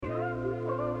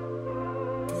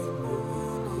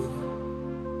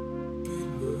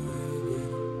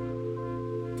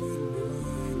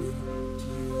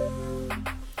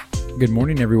Good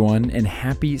morning, everyone, and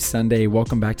happy Sunday.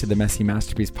 Welcome back to the Messy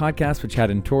Masterpiece podcast with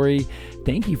Chad and Tori.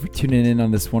 Thank you for tuning in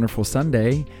on this wonderful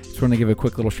Sunday. Just want to give a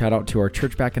quick little shout out to our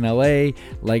church back in LA,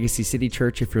 Legacy City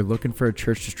Church. If you're looking for a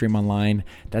church to stream online,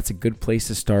 that's a good place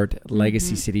to start.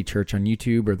 Legacy City Church on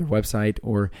YouTube or their website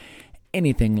or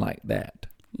anything like that.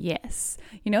 Yes.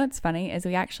 You know what's funny is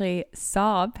we actually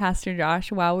saw Pastor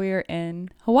Josh while we were in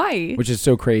Hawaii. Which is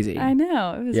so crazy. I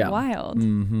know. It was wild.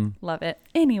 Mm-hmm. Love it.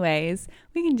 Anyways,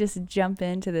 we can just jump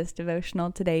into this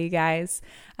devotional today, you guys.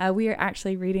 We are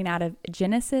actually reading out of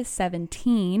Genesis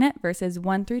 17, verses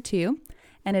 1 through 2,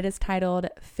 and it is titled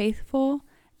Faithful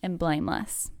and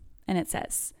Blameless. And it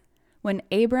says, When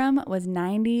Abram was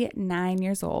 99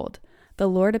 years old, the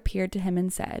Lord appeared to him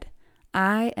and said,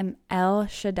 I am El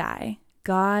Shaddai,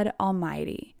 God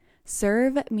Almighty.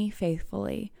 Serve me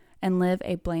faithfully and live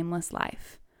a blameless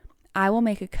life. I will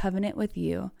make a covenant with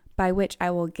you by which I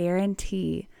will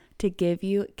guarantee to give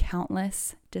you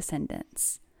countless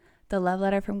descendants. The love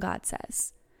letter from God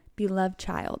says, Beloved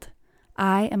child,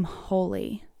 I am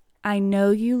holy. I know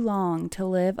you long to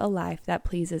live a life that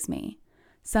pleases me.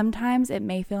 Sometimes it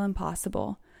may feel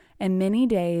impossible, and many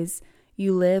days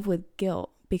you live with guilt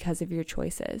because of your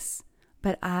choices.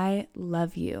 But I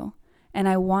love you, and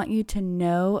I want you to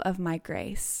know of my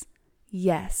grace.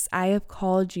 Yes, I have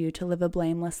called you to live a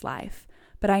blameless life,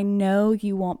 but I know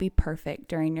you won't be perfect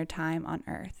during your time on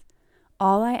earth.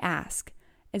 All I ask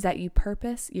is that you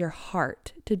purpose your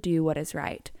heart to do what is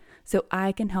right, so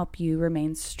I can help you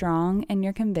remain strong in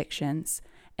your convictions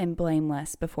and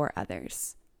blameless before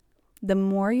others. The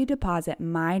more you deposit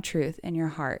my truth in your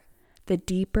heart, the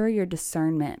deeper your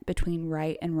discernment between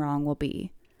right and wrong will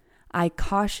be. I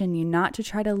caution you not to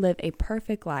try to live a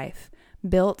perfect life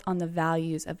built on the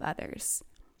values of others.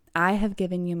 I have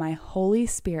given you my Holy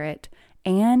Spirit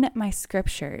and my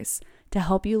scriptures to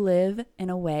help you live in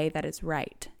a way that is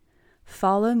right.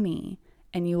 Follow me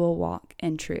and you will walk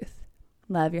in truth.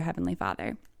 Love your Heavenly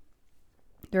Father.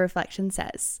 The reflection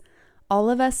says, all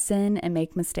of us sin and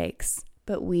make mistakes,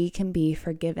 but we can be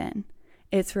forgiven.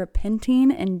 It's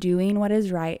repenting and doing what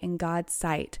is right in God's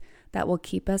sight that will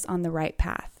keep us on the right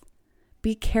path.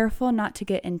 Be careful not to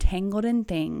get entangled in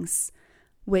things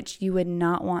which you would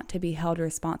not want to be held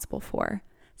responsible for,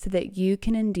 so that you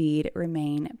can indeed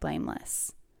remain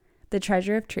blameless. The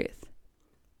treasure of truth.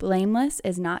 Blameless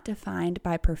is not defined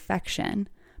by perfection,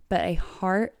 but a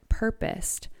heart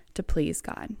purposed to please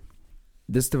God.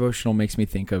 This devotional makes me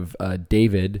think of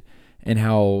David and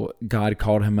how God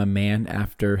called him a man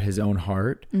after his own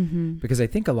heart. Mm-hmm. Because I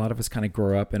think a lot of us kind of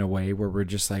grow up in a way where we're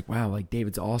just like, wow, like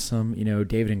David's awesome. You know,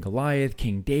 David and Goliath,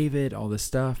 King David, all this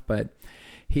stuff. But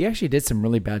he actually did some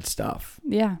really bad stuff.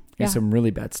 Yeah. Some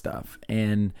really bad stuff.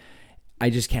 And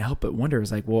I just can't help but wonder,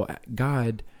 it's like, well,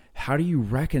 God, how do you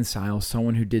reconcile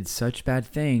someone who did such bad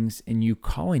things and you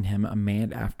calling him a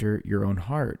man after your own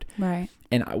heart? Right.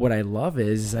 And what I love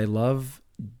is I love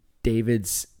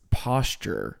David's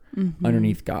posture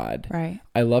underneath God. Right.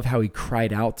 I love how he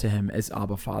cried out to him as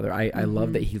Abba Father. I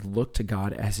love that he looked to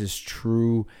God as his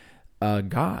true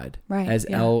God, right. as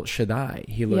El Shaddai.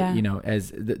 He looked,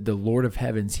 as the Lord of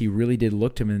heavens. He really did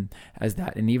look to him as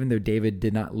that. And even though David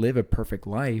did not live a perfect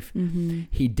life,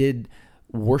 he did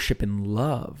worship and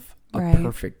love a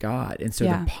perfect God. And so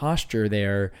the posture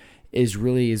there is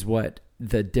what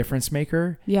the difference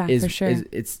maker is. For sure.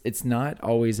 It's not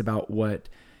always about what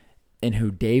and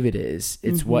who David is.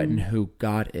 It's what and who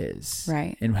God is.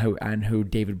 Right. And who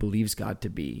David believes God to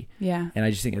be. Yeah. And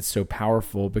I just think it's so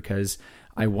powerful because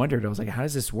I wondered, I was like, how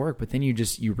does this work? But then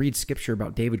you read scripture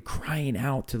about David crying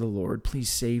out to the Lord, please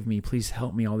save me, please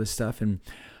help me, all this stuff. And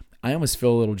I almost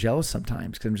feel a little jealous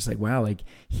sometimes because I'm just like, wow, like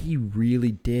he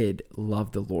really did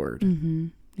love the Lord. Mm-hmm.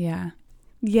 Yeah.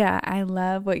 Yeah. I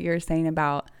love what you're saying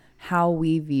about how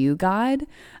we view God.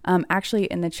 Actually,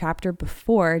 in the chapter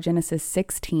before, Genesis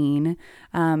 16,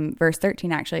 verse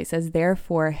 13, actually, it says,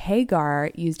 Therefore, Hagar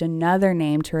used another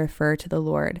name to refer to the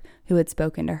Lord who had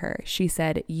spoken to her. She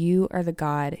said, You are the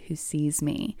God who sees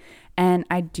me. And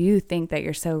I do think that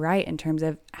you're so right in terms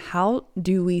of how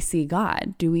do we see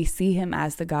God? Do we see him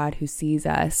as the God who sees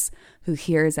us, who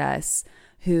hears us,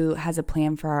 who has a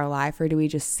plan for our life? Or do we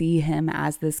just see him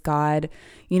as this God,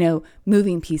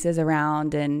 moving pieces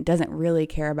around and doesn't really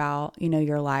care about,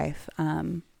 your life?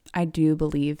 I do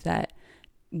believe that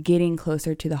getting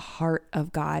closer to the heart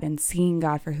of God and seeing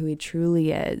God for who he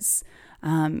truly is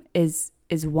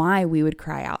why we would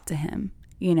cry out to him.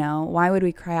 Why would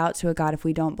we cry out to a God if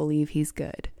we don't believe he's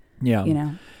good? Yeah.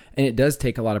 And it does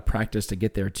take a lot of practice to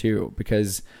get there too,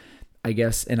 because I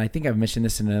guess, and I think I've mentioned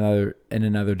this in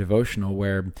another devotional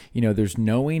where, there's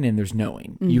knowing and there's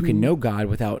knowing. Mm-hmm. You can know God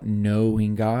without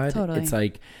knowing God. Totally. It's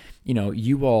like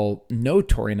you all know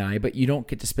Tori and I, but you don't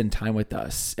get to spend time with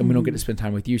us, and we don't get to spend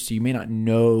time with you. So you may not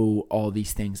know all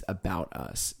these things about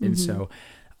us. And so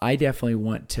I definitely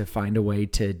want to find a way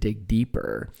to dig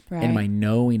deeper in my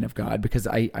knowing of God, because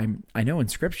I know in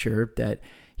Scripture that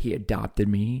He adopted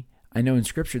me. I know in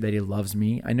Scripture that He loves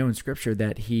me. I know in Scripture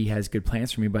that He has good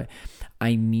plans for me, but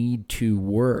I need to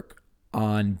work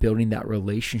on building that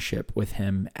relationship with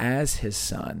Him as His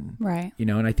son. Right.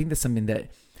 And I think that's something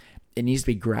that it needs to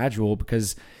be gradual,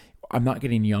 because I'm not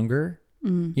getting younger.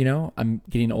 I'm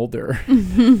getting older.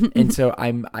 And so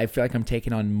I feel like I'm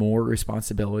taking on more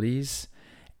responsibilities,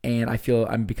 and I feel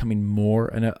I'm becoming more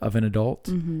of an adult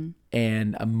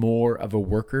and more of a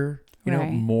worker,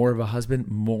 more of a husband,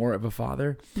 more of a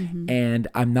father, and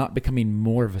I'm not becoming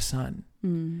more of a son.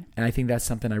 And I think that's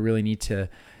something I really need to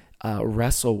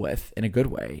wrestle with in a good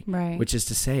way, which is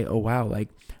to say, oh wow, like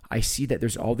I see that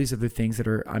there's all these other things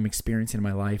that I'm experiencing in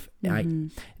my life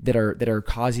that are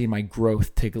causing my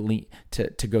growth to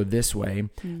go this way.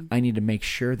 I need to make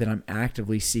sure that I'm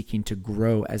actively seeking to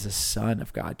grow as a son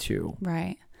of God too.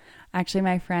 Right. Actually,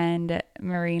 my friend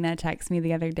Marina texted me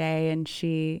the other day, and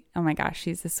oh my gosh,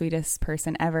 she's the sweetest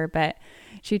person ever. But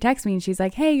she texted me and she's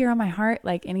like, hey, you're on my heart.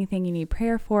 Like anything you need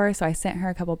prayer for. So I sent her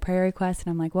a couple prayer requests, and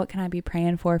I'm like, what can I be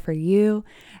praying for you?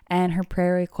 And her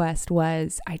prayer request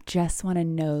was, I just want to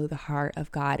know the heart of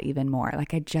God even more.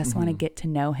 Like I just want to get to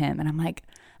know Him. And I'm like,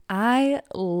 I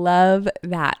love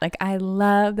that. Like, I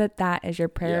love that is your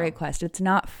prayer request. It's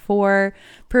not for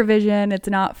provision. It's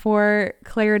not for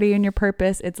clarity in your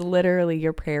purpose. It's literally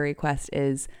your prayer request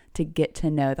is to get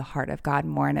to know the heart of God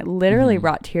more. And it literally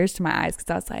brought tears to my eyes, because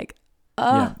I was like,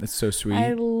 oh, yeah, that's so sweet.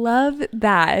 I love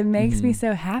that. It makes me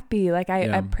so happy. Like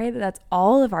I pray that that's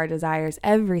all of our desires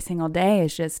every single day,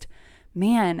 is just,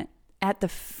 man, at the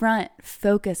front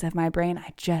focus of my brain,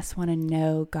 I just want to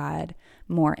know God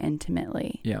more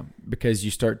intimately. Yeah, because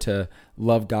you start to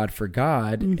love God for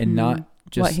God and not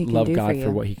just love God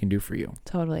for what He can do for you.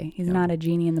 Totally. He's not a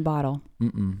genie in the bottle.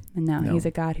 No, He's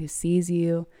a God who sees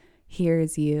you,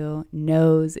 hears you,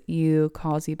 knows you,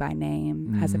 calls you by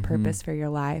name, has a purpose for your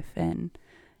life. And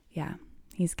yeah,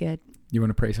 He's good. You want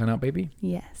to pray sign out, baby?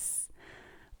 Yes.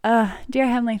 Dear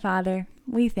Heavenly Father,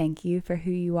 we thank You for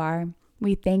who You are.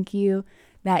 We thank You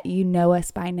that You know us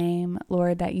by name,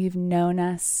 Lord, that You've known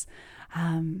us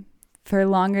for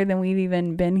longer than we've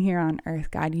even been here on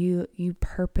earth. God, you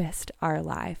purposed our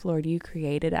life. Lord, You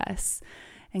created us.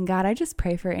 And God, I just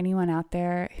pray for anyone out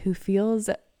there who feels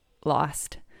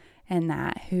lost in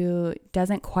that, who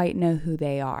doesn't quite know who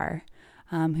they are,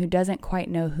 who doesn't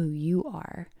quite know who You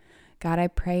are. God, I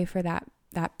pray for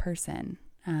that person,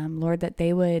 Lord, that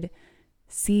they would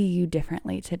see You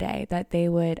differently today, that they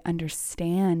would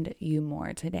understand You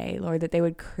more today, Lord, that they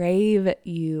would crave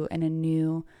You in a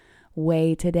new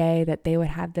way today, that they would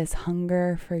have this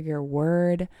hunger for Your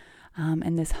word,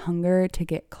 and this hunger to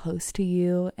get close to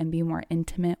You and be more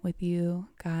intimate with You.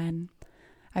 God,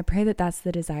 I pray that that's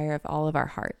the desire of all of our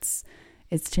hearts,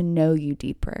 is to know You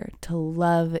deeper, to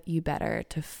love You better,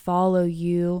 to follow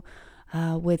You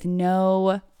with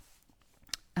no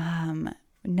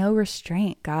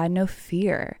restraint, God, no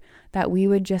fear, that we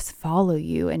would just follow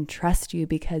You and trust You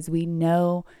because we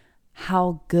know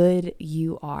how good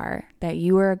You are, that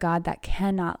You are a God that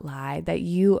cannot lie, that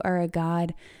You are a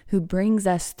God who brings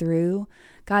us through,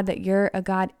 God, that You're a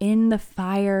God in the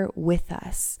fire with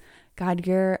us. God,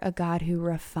 You're a God who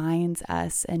refines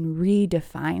us and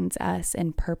redefines us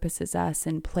and purposes us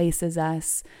and places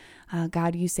us.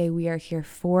 God, You say we are here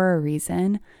for a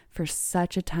reason, for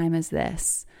such a time as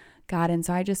this. God, and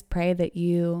so I just pray that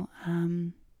You,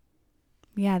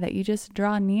 that You just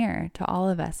draw near to all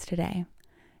of us today.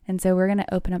 And so we're going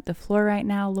to open up the floor right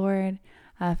now, Lord,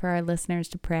 for our listeners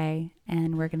to pray,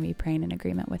 and we're going to be praying in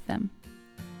agreement with them.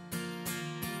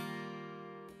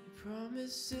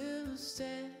 Promise still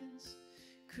stands.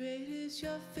 Great is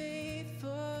Your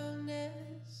faithfulness.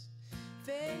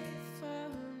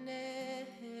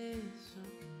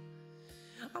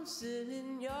 I'm still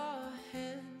in Your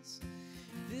hands.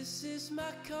 This is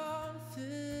my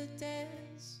confidence.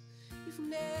 You've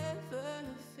never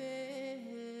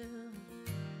failed.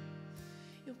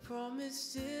 Your promise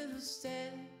still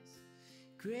stands.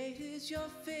 Great is Your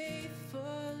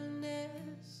faithfulness.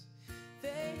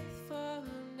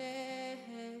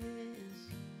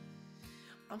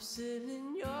 I'm still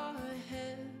in Your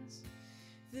hands.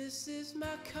 This is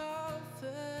my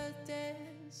confidence.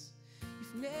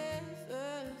 You've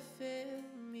never failed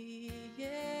me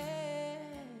yet.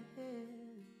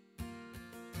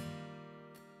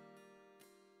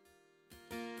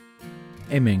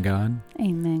 Amen, God.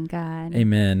 Amen, God.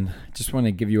 Amen. Just want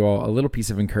to give you all a little piece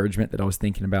of encouragement that I was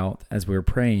thinking about as we were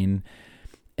praying,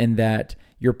 and that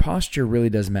your posture really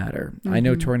does matter. I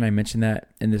know Tori and I mentioned that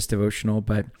in this devotional,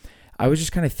 but I was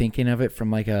just kind of thinking of it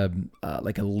from like a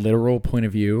literal point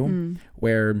of view,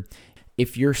 where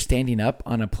if you're standing up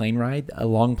on a plane ride, a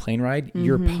long plane ride,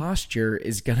 your posture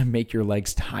is going to make your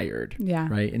legs tired. Yeah.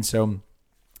 Right. And so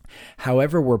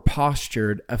however we're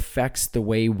postured affects the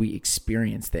way we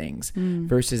experience things,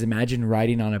 versus imagine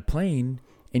riding on a plane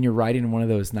and you're riding in one of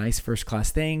those nice first class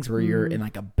things where you're in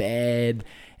like a bed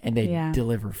and they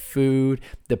deliver food.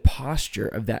 The posture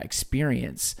of that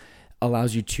experience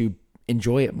allows you to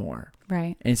enjoy it more.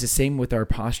 Right. And it's the same with our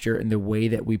posture and the way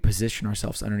that we position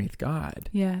ourselves underneath God.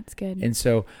 Yeah, it's good. And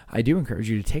so I do encourage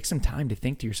you to take some time to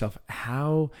think to yourself,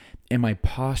 how am I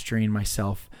posturing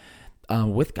myself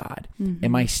with God?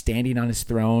 Am I standing on his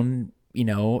throne,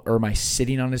 or am I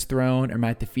sitting on his throne? Am I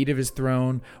at the feet of his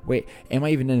throne? Wait, am I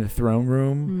even in the throne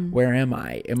room? Where am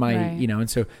I? Am I, Right. and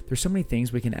so there's so many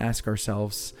things we can ask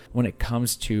ourselves when it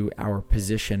comes to our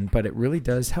position, but it really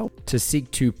does help to seek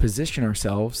to position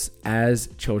ourselves as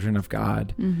children of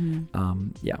God. And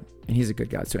he's a good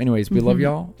God. So anyways, we love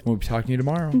y'all, and we'll be talking to you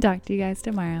tomorrow. Talk to you guys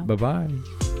tomorrow. Bye-bye.